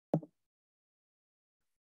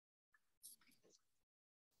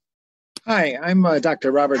Hi, I'm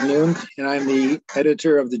Dr. Robert Noone, and I'm the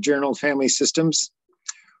editor of the journal Family Systems,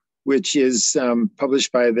 which is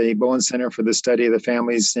published by the Bowen Center for the Study of the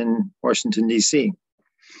Families in Washington, D.C.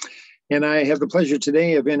 And I have the pleasure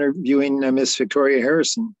today of interviewing Miss Victoria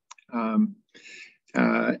Harrison. Um,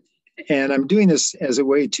 uh, and I'm doing this as a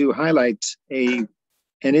way to highlight an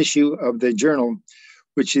issue of the journal,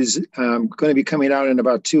 which is going to be coming out in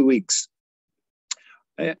about 2 weeks.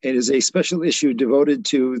 It is a special issue devoted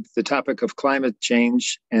to the topic of climate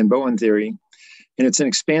change and Bowen theory, and it's an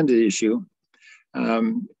expanded issue.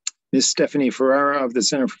 Ms. Stephanie Ferrara of the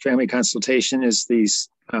Center for Family Consultation is the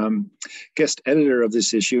guest editor of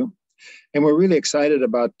this issue, and we're really excited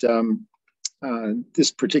about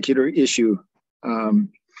this particular issue.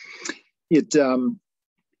 It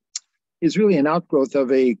is really an outgrowth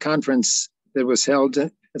of a conference that was held.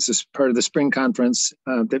 It's a part of the spring conference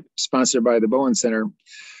that sponsored by the Bowen Center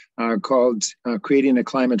called Creating a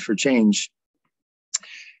Climate for Change.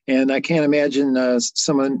 And I can't imagine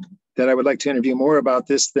someone that I would like to interview more about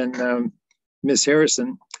this than Ms.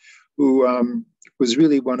 Harrison, who was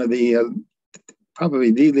really one of the,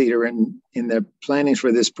 probably the leader in the planning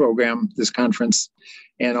for this program, this conference,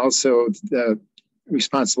 and also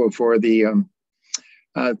responsible for the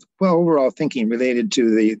overall thinking related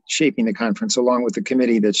to the shaping the conference, along with the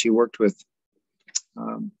committee that she worked with.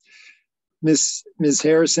 Ms.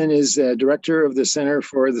 Harrison is director of the Center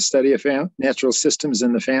for the Study of Natural Systems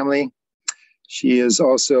in the Family. She is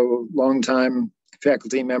also a longtime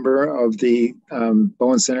faculty member of the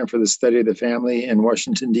Bowen Center for the Study of the Family in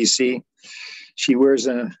Washington, D.C. She wears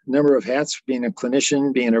a number of hats, being a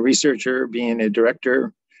clinician, being a researcher, being a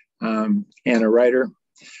director, and a writer.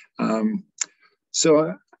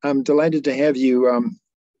 So I'm delighted to have you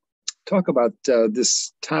talk about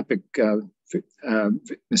this topic,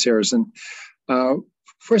 Ms. Harrison.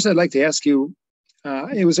 First, I'd like to ask you,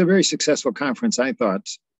 it was a very successful conference, I thought,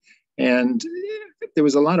 and there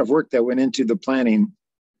was a lot of work that went into the planning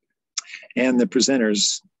and the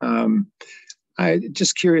presenters. I'm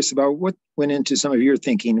just curious about what went into some of your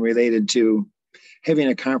thinking related to having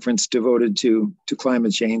a conference devoted to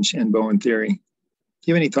climate change and Bowen theory. Do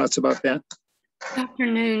you have any thoughts about that? Dr.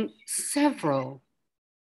 Noone, several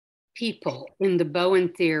people in the Bowen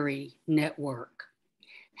Theory network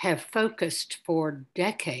have focused for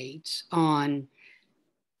decades on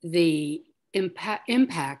the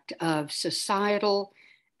impact of societal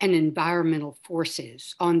and environmental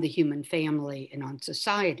forces on the human family and on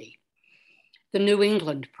society. The New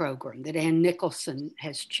England program that Ann Nicholson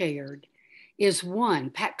has chaired is one.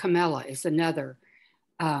 Pat Camella is another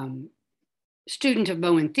student of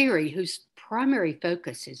Bowen Theory whose primary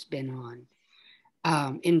focus has been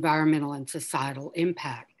on environmental and societal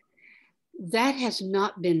impact. That has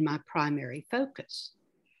not been my primary focus.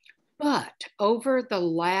 But over the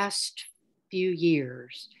last few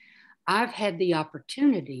years, I've had the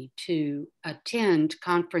opportunity to attend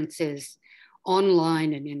conferences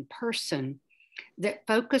online and in person that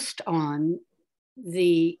focused on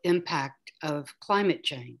the impact of climate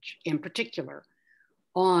change, in particular,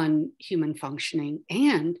 on human functioning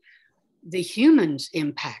and the human's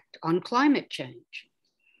impact on climate change.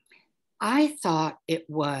 I thought it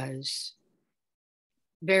was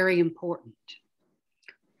very important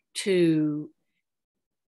to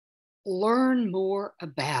learn more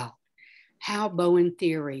about how Bowen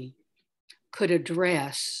theory could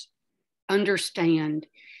address, understand,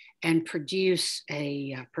 and produce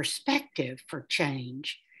a perspective for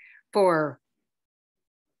change, for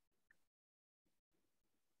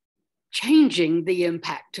changing the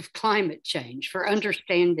impact of climate change, for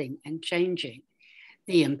understanding and changing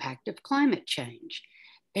the impact of climate change.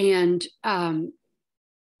 And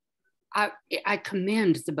I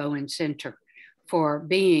commend the Bowen Center for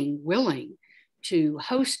being willing to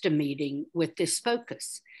host a meeting with this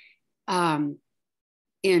focus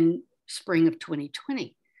in spring of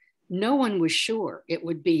 2020. No one was sure it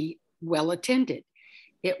would be well attended.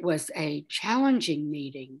 It was a challenging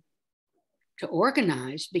meeting to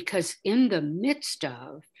organize because in the midst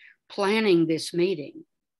of planning this meeting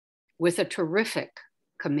with a terrific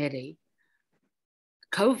committee,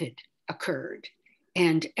 COVID occurred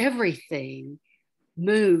and everything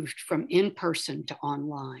moved from in-person to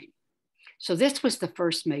online. So this was the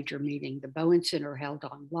first major meeting the Bowen Center held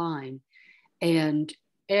online, and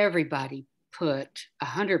everybody put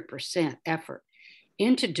 100% effort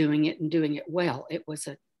into doing it and doing it well. It was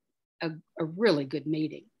a really good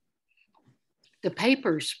meeting. The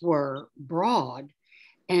papers were broad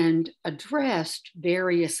and addressed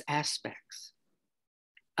various aspects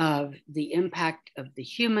of the impact of the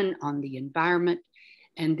human on the environment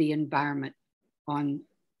and the environment on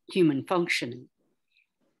human functioning.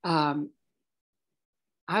 I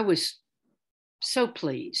was so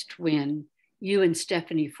pleased when you and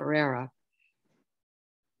Stephanie Ferreira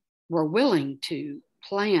were willing to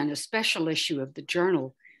plan a special issue of the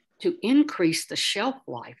journal to increase the shelf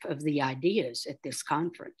life of the ideas at this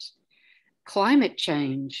conference. Climate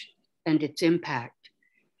change and its impact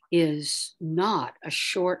is not a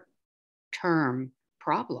short-term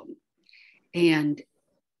problem. And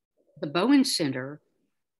the Bowen Center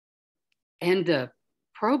and the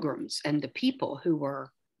programs and the people who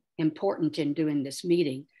were important in doing this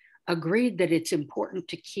meeting agreed that it's important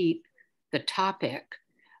to keep the topic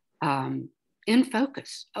in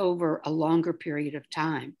focus over a longer period of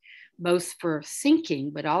time, both for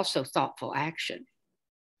thinking, but also thoughtful action.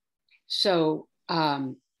 So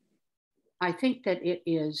I think that it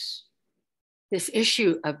is, this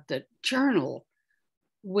issue of the journal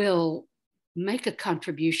will make a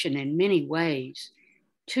contribution in many ways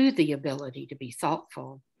to the ability to be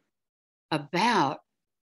thoughtful about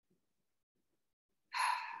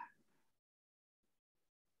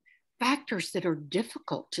factors that are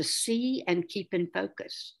difficult to see and keep in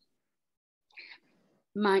focus.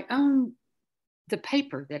 The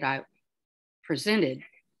paper that I presented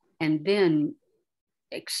and then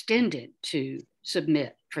extended to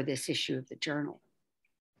submit for this issue of the journal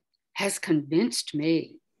has convinced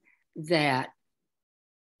me that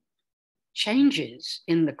changes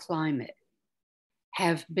in the climate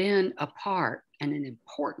have been a part and an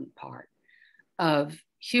important part of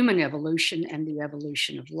human evolution and the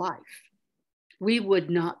evolution of life. We would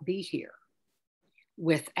not be here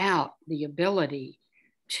without the ability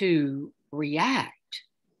to react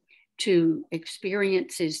to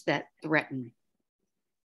experiences that threaten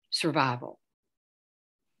survival.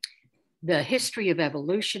 The history of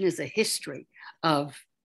evolution is a history of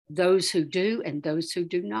those who do and those who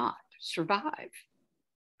do not survive.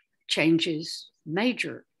 Changes,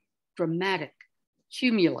 major, dramatic,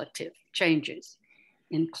 cumulative changes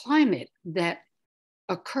in climate that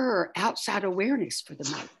occur outside awareness for the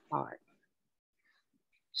most part.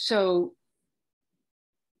 So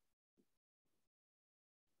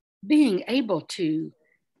being able to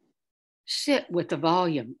sit with a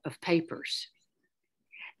volume of papers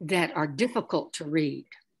that are difficult to read,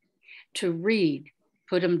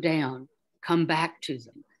 put them down, come back to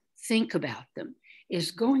them, think about them,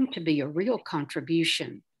 is going to be a real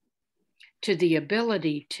contribution to the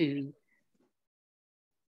ability to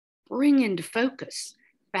bring into focus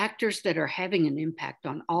factors that are having an impact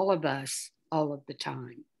on all of us all of the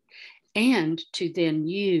time, and to then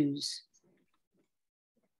use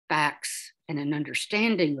facts and an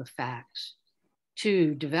understanding of facts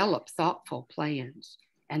to develop thoughtful plans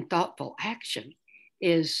and thoughtful action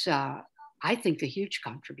is, I think, a huge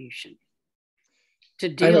contribution to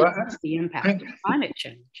deal with the impact of climate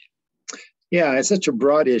change. Yeah, it's such a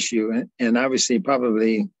broad issue, and obviously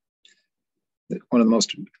probably one of the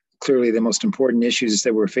most, clearly the most important issues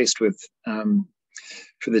that we're faced with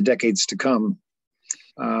for the decades to come.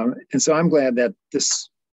 And so I'm glad that this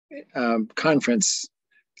conference,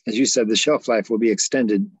 as you said, the shelf life will be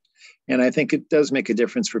extended. And I think it does make a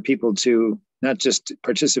difference for people to not just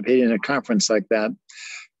participate in a conference like that,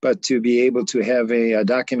 but to be able to have a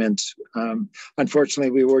document.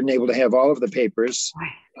 Unfortunately, we weren't able to have all of the papers,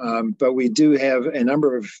 but we do have a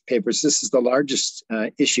number of papers. This is the largest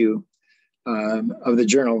issue of the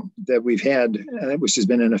journal that we've had, which has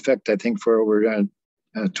been in effect, I think, for over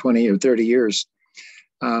 20 or 30 years.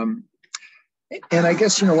 And I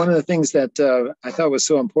guess, one of the things that I thought was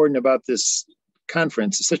so important about this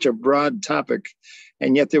conference is such a broad topic,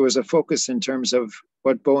 and yet there was a focus in terms of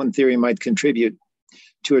what Bowen theory might contribute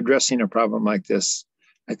to addressing a problem like this.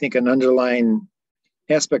 I think an underlying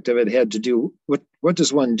aspect of it had to do with what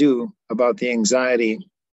does one do about the anxiety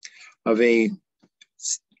of a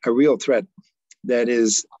real threat that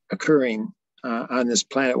is occurring on this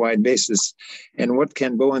planet-wide basis, and what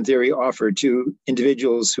can Bowen theory offer to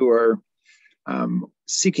individuals who are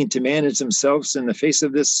seeking to manage themselves in the face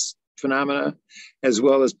of this phenomena, as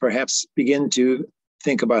well as perhaps begin to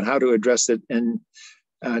think about how to address it and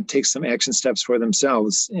take some action steps for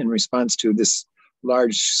themselves in response to this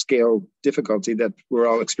large-scale difficulty that we're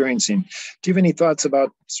all experiencing. Do you have any thoughts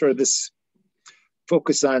about sort of this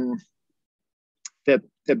focus on that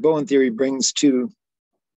Bowen theory brings to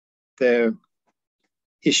the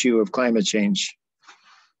issue of climate change?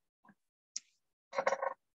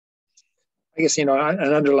 I guess, an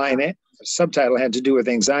underlying subtitle had to do with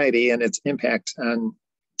anxiety and its impact on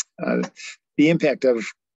the impact of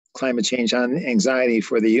climate change on anxiety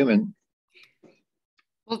for the human.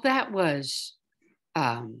 Well, that was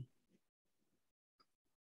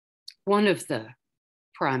one of the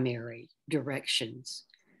primary directions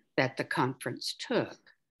that the conference took.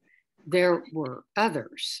 There were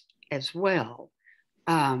others as well.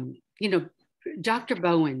 Dr.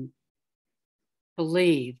 Bowen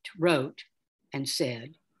wrote, and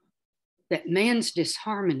said that man's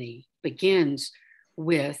disharmony begins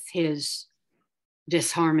with his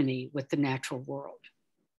disharmony with the natural world.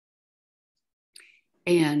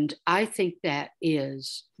 And I think that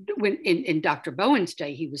is, when in Dr. Bowen's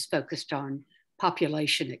day, he was focused on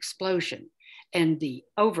population explosion and the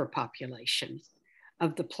overpopulation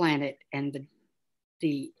of the planet and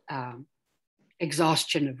the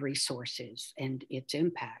exhaustion of resources and its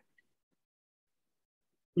impact.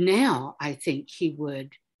 Now, I think he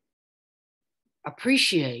would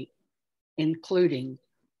appreciate including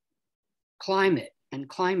climate and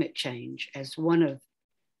climate change as one of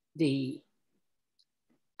the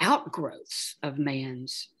outgrowths of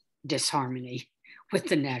man's disharmony with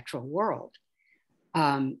the natural world.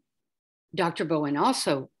 Dr. Bowen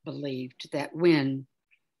also believed that when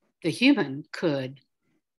the human could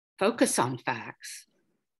focus on facts,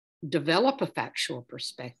 develop a factual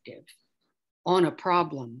perspective on a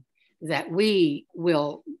problem, that we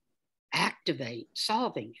will activate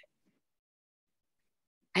solving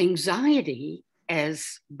it. Anxiety,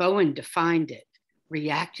 as Bowen defined it,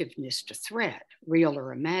 reactiveness to threat, real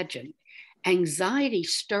or imagined, anxiety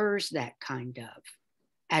stirs that kind of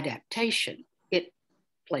adaptation. It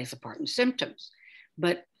plays a part in symptoms.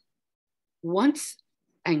 But once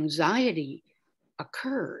anxiety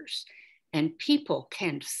occurs and people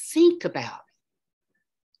can think about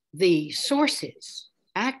the sources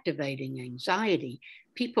activating anxiety,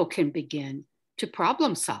 people can begin to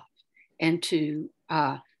problem solve and to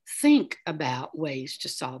think about ways to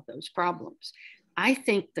solve those problems. I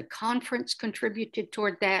think the conference contributed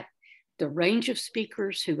toward that. The range of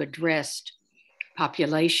speakers who addressed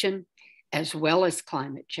population as well as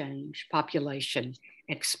climate change, population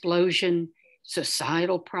explosion,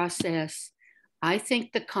 societal process. I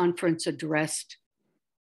think the conference addressed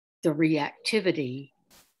the reactivity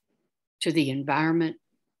to the environment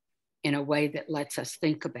in a way that lets us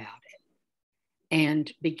think about it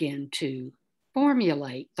and begin to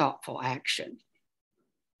formulate thoughtful action.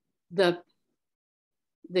 The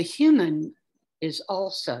human is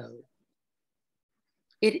also,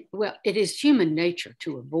 it is human nature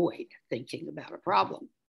to avoid thinking about a problem.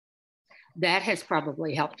 That has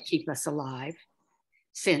probably helped keep us alive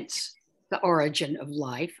since the origin of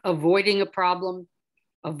life. Avoiding a problem,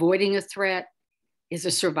 avoiding a threat is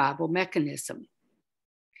a survival mechanism.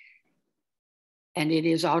 And it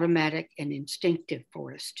is automatic and instinctive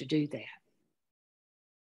for us to do that.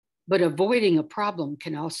 But avoiding a problem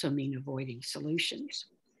can also mean avoiding solutions.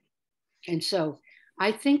 And so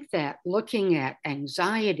I think that looking at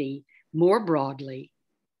anxiety more broadly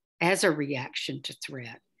as a reaction to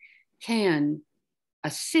threat can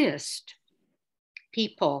assist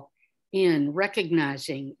people in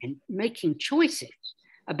recognizing and making choices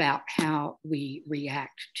about how we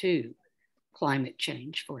react to climate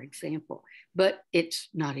change, for example. But it's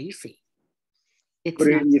not easy.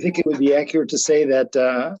 You think it would be accurate to say that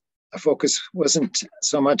a focus wasn't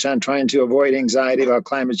so much on trying to avoid anxiety about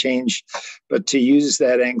climate change, but to use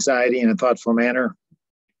that anxiety in a thoughtful manner?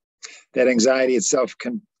 That anxiety itself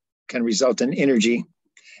can result in energy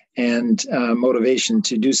and motivation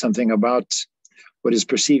to do something about what is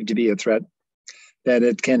perceived to be a threat, that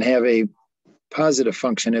it can have a positive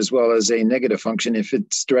function as well as a negative function if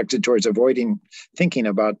it's directed towards avoiding thinking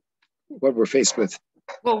about what we're faced with.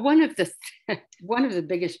 Well, one of the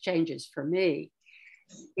biggest changes for me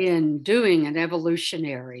in doing an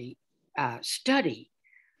evolutionary study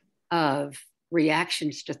of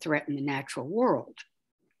reactions to threat in the natural world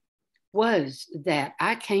was that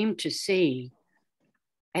I came to see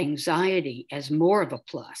anxiety as more of a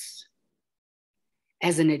plus,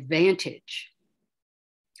 as an advantage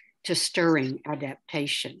to stirring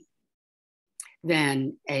adaptation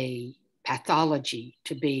than a pathology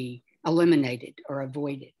to be eliminated or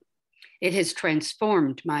avoided. It has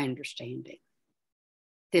transformed my understanding.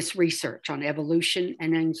 This research on evolution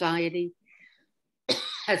and anxiety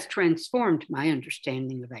has transformed my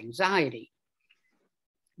understanding of anxiety.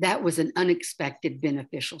 That was an unexpected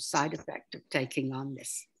beneficial side effect of taking on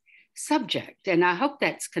this subject. And I hope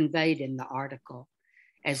that's conveyed in the article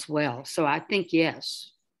as well. So I think,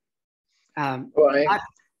 yes. Well,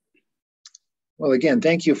 again,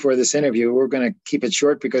 thank you for this interview. We're going to keep it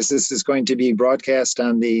short because this is going to be broadcast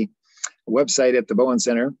on the website at the Bowen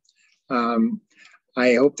Center.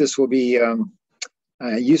 I hope this will be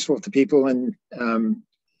useful to people in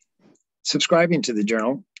subscribing to the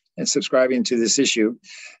journal and subscribing to this issue.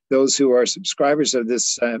 Those who are subscribers of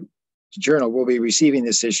this journal will be receiving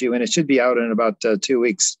this issue, and it should be out in about 2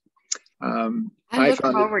 weeks. I look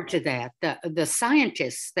forward to that. The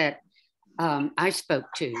scientists that I spoke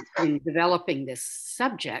to in developing this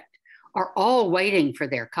subject are all waiting for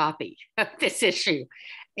their copy of this issue.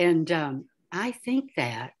 And I think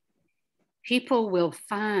that people will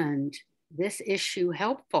find this issue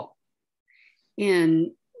helpful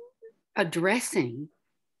in addressing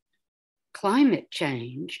climate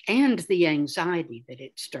change and the anxiety that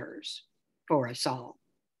it stirs for us all.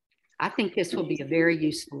 I think this will be a very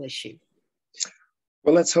useful issue.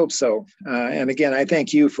 Well, let's hope so. And again, I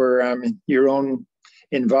thank you for your own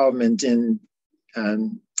involvement in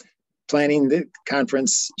planning the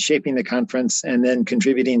conference, shaping the conference, and then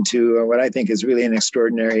contributing to what I think is really an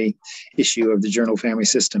extraordinary issue of the Journal Family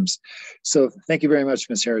Systems. So thank you very much,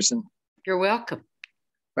 Ms. Harrison. You're welcome.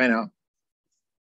 Bye now.